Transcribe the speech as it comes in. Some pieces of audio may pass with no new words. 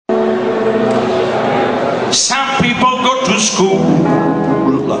go to school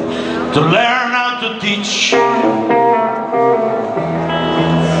to learn how to teach.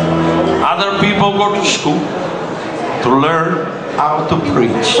 Other people go to school to learn how to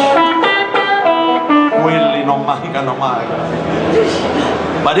preach. Quelli non mancano mai.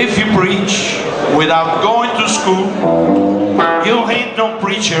 But if you preach without going to school, you ain't no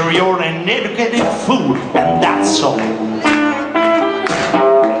preacher, you're an educated fool, and that's all.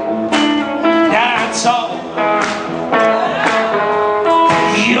 That's all.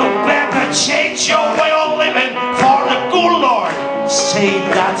 You better change your way of living for the good Lord. Say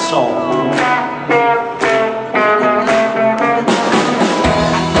that's all.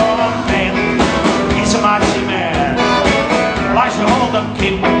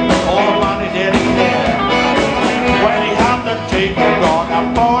 Keep all the money that he had. When he had to take it,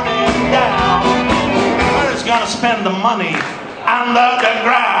 gonna pour him down. Where he's gonna spend the money? Under the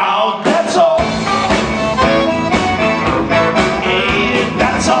ground. That's all. Yeah,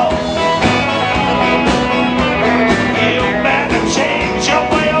 that's all. You better change your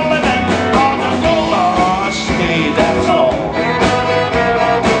way of living on the good Lord. Stay, that's all.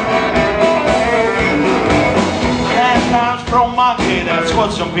 That comes from monkey. That's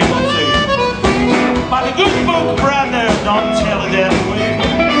what some people say. But the good book, brother, don't tell it that way.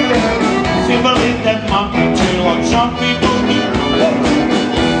 If you believe that monkey tale, like some people do,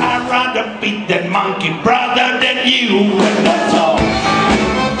 I'd rather beat that monkey brother than you, and that's all.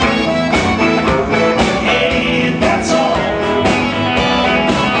 Yeah, that's all.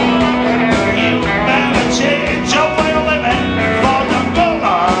 You better change your way of living for the good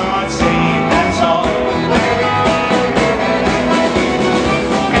Lord. See, that's all.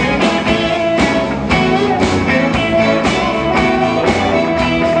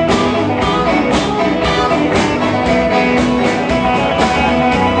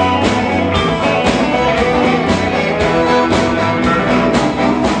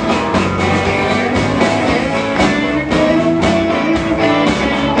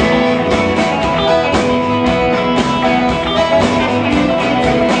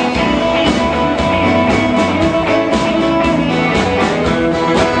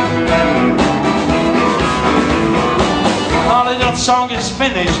 Song is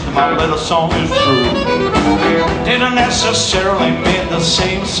finished, my little song is through. Didn't necessarily mean the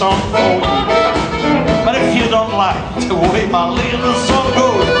same song for you, but if you don't like the way my little song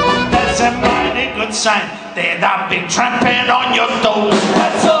goes, that's a mighty good sign that I've been tramping on your toes.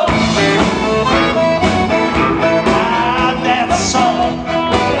 That's all. Ah, that's all.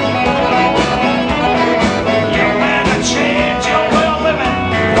 You better change your way of living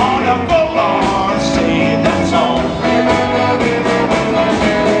for the good Lord. See, that's all.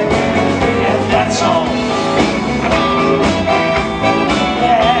 That's all.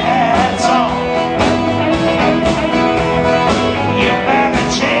 That's all. You better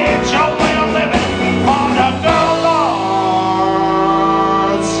change your way of living for the good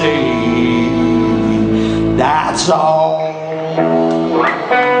Lord. See, that's all.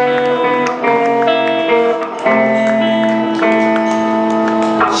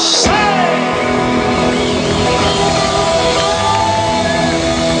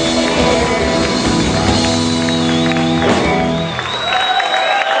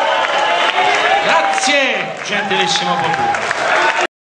 Gentilissimo